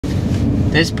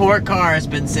This poor car has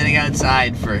been sitting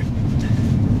outside for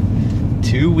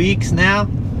 2 weeks now.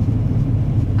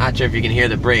 Not sure if you can hear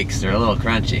the brakes, they're a little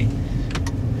crunchy.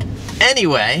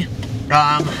 Anyway,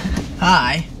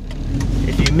 hi.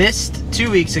 If you missed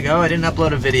 2 weeks ago, I didn't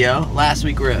upload a video. Last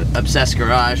week we were at Obsessed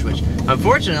Garage, which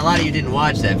unfortunately a lot of you didn't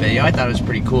watch that video. I thought it was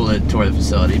pretty cool to tour the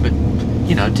facility, but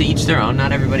you know, to each their own.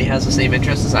 Not everybody has the same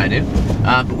interests as I do.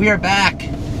 But we are back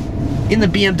in the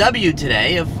BMW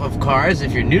today of cars.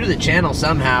 If you're new to the channel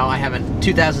somehow, I have a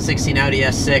 2016 Audi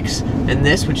S6 and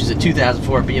this, which is a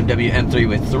 2004 BMW M3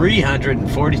 with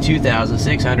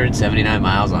 342,679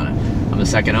 miles on it. I'm the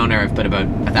second owner. I've put about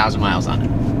 1,000 miles on it.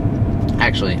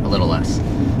 Actually, a little less.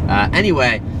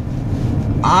 Anyway,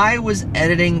 I was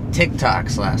editing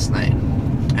TikToks last night.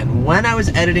 And when I was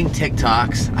editing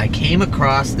TikToks, I came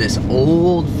across this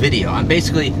old video. I'm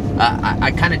basically,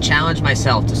 I kind of challenged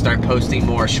myself to start posting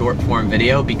more short form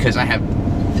video because I have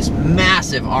this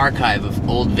massive archive of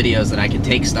old videos that I can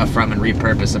take stuff from and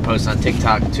repurpose and post on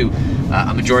TikTok to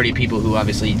a majority of people who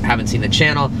obviously haven't seen the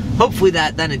channel. Hopefully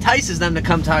that then entices them to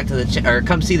come talk to the or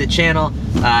come see the channel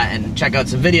and check out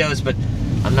some videos. But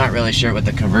I'm not really sure what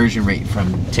the conversion rate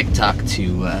from TikTok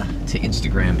to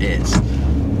Instagram is.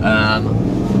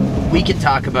 We could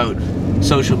talk about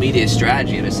social media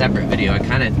strategy in a separate video. I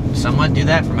kind of somewhat do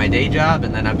that for my day job,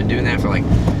 and then I've been doing that for like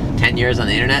 10 years on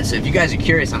the internet. So if you guys are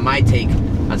curious on my take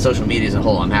on social media as a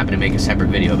whole, I'm happy to make a separate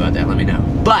video about that. Let me know.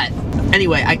 But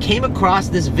anyway, I came across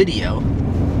this video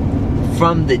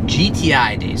from the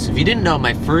GTI days. So if you didn't know,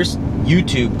 my first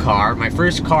YouTube car, my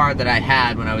first car that I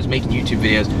had when I was making YouTube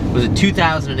videos was a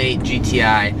 2008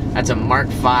 GTI. That's a Mark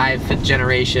V 5th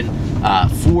generation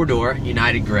 4-door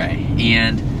United Gray.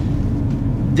 And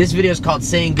this video is called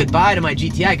Saying Goodbye to My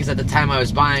GTI because at the time I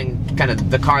was buying kind of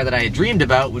the car that I had dreamed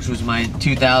about, which was my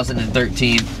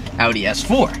 2013 Audi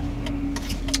S4.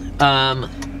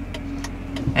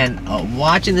 And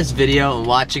watching this video and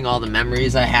watching all the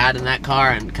memories I had in that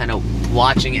car and kind of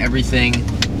watching everything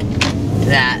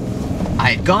that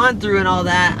I had gone through and all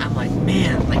that, I'm like,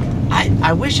 man, like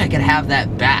I wish I could have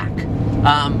that back.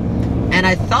 And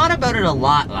I thought about it a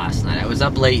lot last night. I was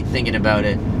up late thinking about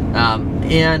it.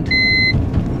 And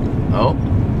oh,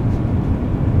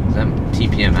 is that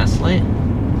TPMS light?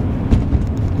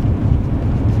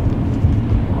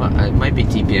 Well, it might be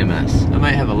TPMS. I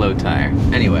might have a low tire.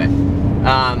 Anyway,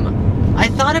 I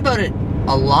thought about it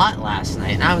a lot last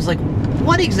night, and I was like,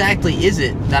 what exactly is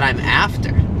it that I'm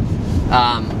after?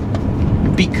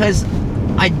 Because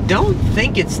I don't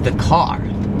think it's the car.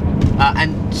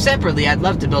 And separately, I'd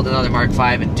love to build another Mark V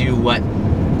and do what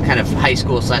kind of high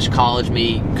school / college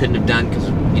me couldn't have done because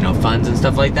of, you know, funds and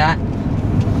stuff like that.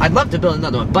 I'd love to build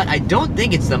another one, but I don't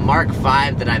think it's the Mark V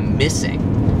that I'm missing.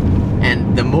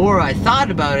 And the more I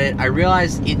thought about it, I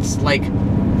realized it's like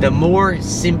the more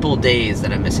simple days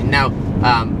that I'm missing. Now,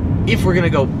 if we're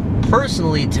gonna go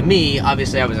personally to me,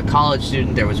 obviously I was a college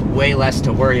student, there was way less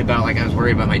to worry about. Like I was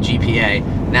worried about my GPA.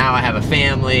 Now I have a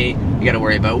family, you gotta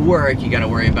worry about work, you gotta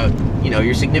worry about, you know,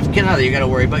 your significant other, you gotta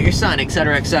worry about your son,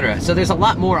 etc., etc. So there's a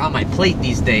lot more on my plate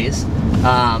these days.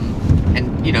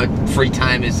 And you know, free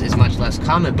time is much less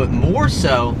common, but more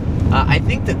so, I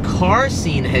think the car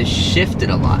scene has shifted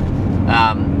a lot.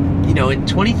 You know, in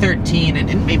 2013,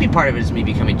 and maybe part of it is me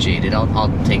becoming jaded, I'll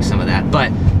take some of that,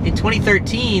 but in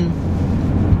 2013,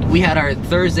 we had our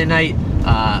Thursday night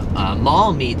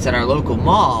mall meets at our local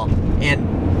mall, and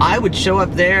I would show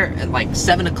up there at like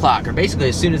 7 o'clock, or basically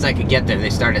as soon as I could get there. They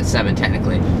start at 7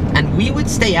 technically, and we would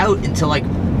stay out until like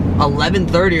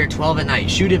 11:30 or 12 at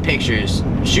night, shooting pictures,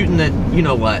 shooting the you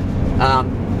know what,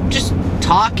 just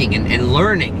talking and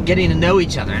learning, getting to know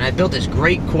each other. And I built this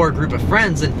great core group of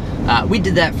friends, and we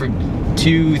did that for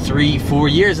 2, 3, 4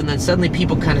 years, and then suddenly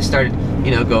people kind of started,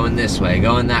 you know, going this way,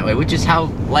 going that way, which is how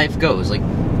life goes. Like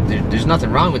there's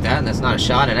nothing wrong with that, and that's not a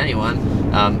shot at anyone.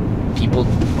 People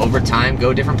over time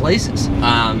go different places,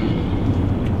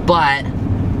 but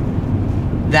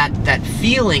that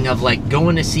feeling of like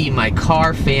going to see my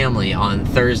car family on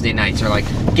Thursday nights, or like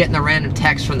getting a random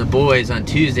text from the boys on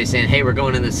Tuesday saying, hey, we're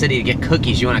going in the city to get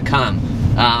cookies, you want to come?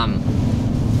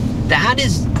 That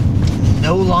is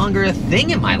no longer a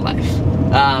thing in my life.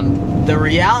 The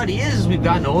reality is we've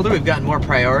gotten older, we've gotten more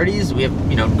priorities, we have,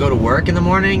 you know, go to work in the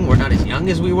morning, we're not as young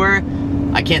as we were.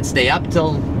 I can't stay up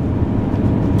till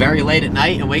very late at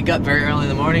night and wake up very early in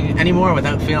the morning anymore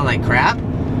without feeling like crap.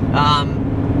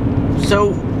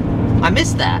 So I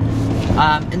miss that.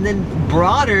 And then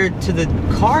broader to the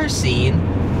car scene,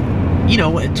 you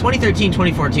know, 2013,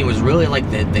 2014 was really like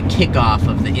the kickoff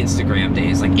of the Instagram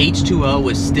days. Like H2O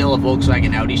was still a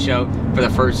Volkswagen Audi show for the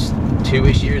first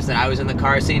 2-ish years that I was in the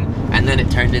car scene, and then it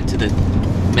turned into the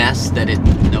mess that it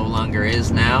no longer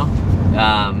is now.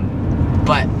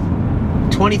 But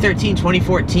 2013,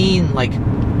 2014, like,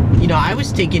 you know, I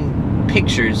was taking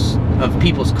pictures of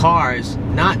people's cars,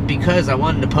 not because I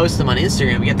wanted to post them on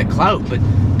Instagram and get the clout, but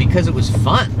because it was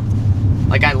fun.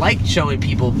 Like, I liked showing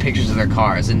people pictures of their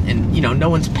cars, and you know, no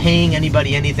one's paying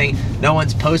anybody anything, no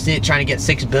one's posting it trying to get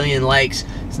 6 billion likes,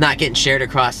 it's not getting shared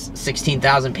across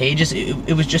 16,000 pages,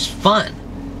 it was just fun.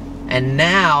 And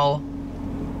now,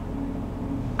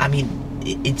 I mean,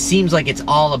 it seems like it's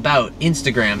all about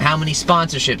Instagram. How many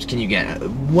sponsorships can you get?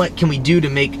 What can we do to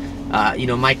make, you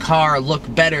know, my car look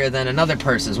better than another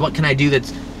person's? What can I do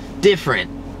that's different?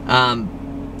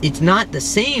 It's not the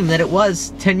same that it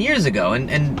was 10 years ago,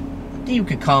 and you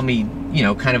could call me, you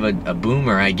know, kind of a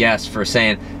boomer, I guess, for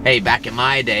saying, hey, back in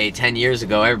my day, 10 years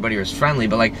ago, everybody was friendly.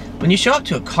 But like, when you show up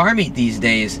to a car meet these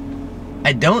days,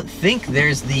 I don't think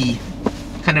there's the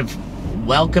kind of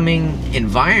welcoming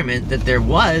environment that there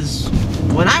was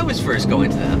when I was first going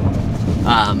to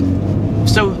them.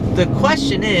 So the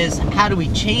question is, how do we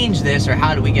change this, or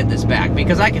how do we get this back?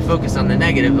 Because I can focus on the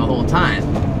negative the whole time.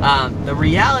 The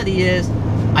reality is,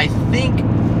 I think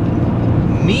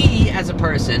me as a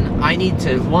person, I need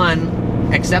to, one,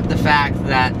 accept the fact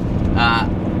that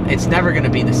it's never going to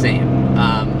be the same,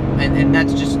 and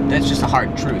that's just a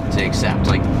hard truth to accept.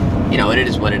 Like, you know, it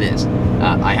is what it is.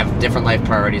 I have different life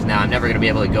priorities now. I'm never going to be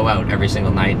able to go out every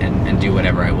single night and do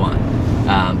whatever I want.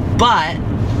 But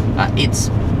it's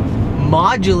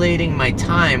modulating my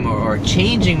time, or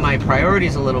changing my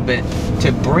priorities a little bit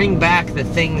to bring back the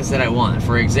things that I want.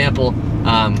 For example,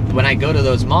 when I go to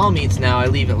those mall meets now, I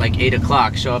leave at like 8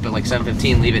 o'clock, show up at like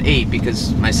 7:15, leave at 8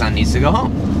 because my son needs to go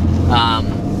home.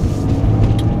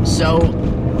 So,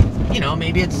 you know,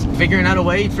 maybe it's figuring out a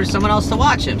way for someone else to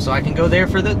watch him so I can go there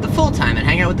for the full time and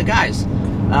hang out with the guys.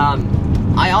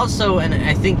 I also, and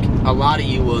I think a lot of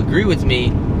you will agree with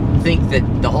me, think that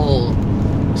the whole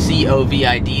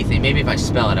COVID thing, maybe if I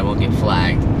spell it I won't get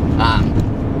flagged,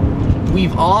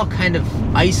 we've all kind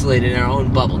of isolated in our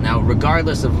own bubble. Now,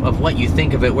 regardless of what you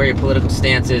think of it, where your political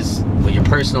stance is, what your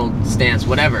personal stance,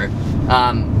 whatever,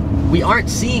 we aren't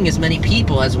seeing as many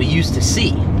people as we used to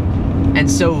see. And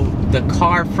so the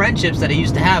car friendships that I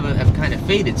used to have kind of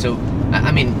faded. So,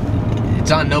 I mean,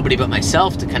 it's on nobody but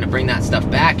myself to kind of bring that stuff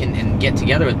back and get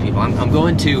together with people. I'm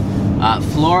going to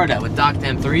Florida with Dr.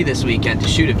 M3 this weekend to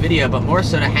shoot a video, but more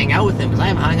so to hang out with him, because I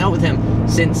haven't hung out with him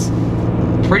since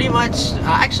pretty much,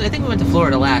 actually I think we went to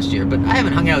Florida last year, but I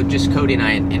haven't hung out, just Cody and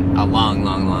I, in a long,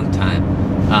 long, long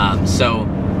time. So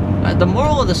the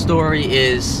moral of the story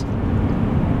is,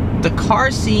 the car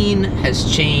scene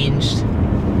has changed.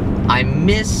 I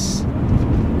miss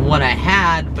what I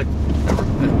had, but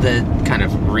the kind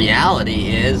of reality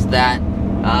is that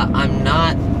I'm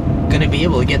not going to be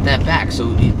able to get that back.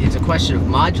 So it's a question of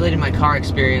modulating my car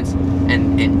experience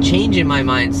and changing my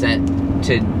mindset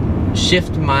to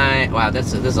shift my, wow,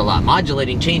 that's a lot.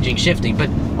 Modulating, changing, shifting, but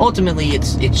ultimately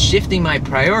it's shifting my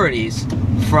priorities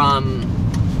from,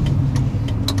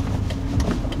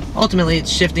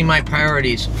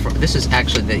 this is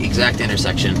actually the exact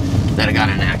intersection that I got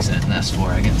in an accident in S4.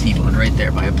 I got T-boned right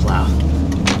there by a plow.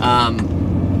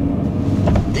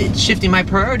 It's shifting my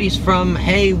priorities from,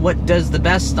 hey, what does the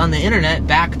best on the internet,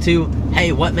 back to,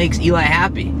 hey, what makes Eli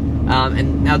happy?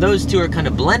 And now those two are kind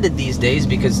of blended these days,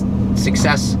 because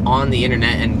success on the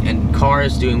internet and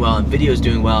cars doing well and videos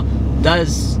doing well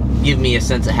does give me a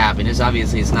sense of happiness.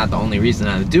 Obviously, it's not the only reason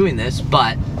I'm doing this,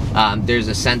 but there's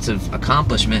a sense of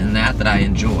accomplishment in that I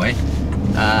enjoy.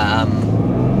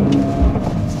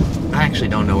 I actually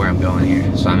don't know where I'm going here,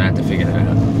 so I'm gonna have to figure that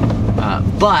out.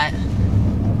 But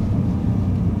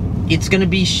it's gonna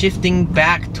be shifting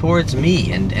back towards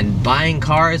me and buying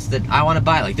cars that I want to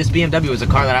buy. Like, this BMW was a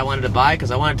car that I wanted to buy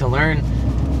because I wanted to learn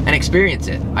and experience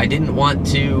it. I didn't want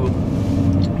to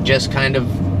just kind of,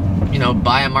 you know,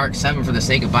 buy a Mark 7 for the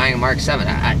sake of buying a Mark 7.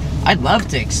 I'd love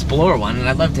to explore one, and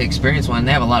I'd love to experience one.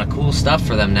 They have a lot of cool stuff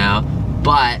for them now,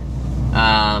 but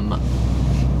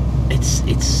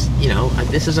it's you know,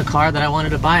 this is a car that I wanted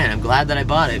to buy, and I'm glad that I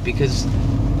bought it because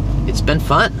it's been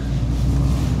fun.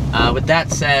 With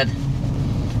that said,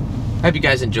 I hope you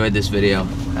guys enjoyed this video.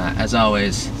 As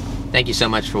always, thank you so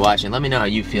much for watching. Let me know how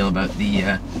you feel about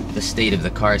the state of the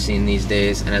car scene these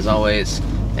days. And as always,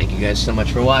 thank you guys so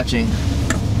much for watching.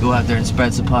 Go out there and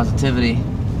spread some positivity.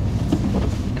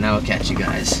 And I will catch you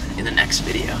guys in the next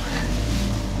video.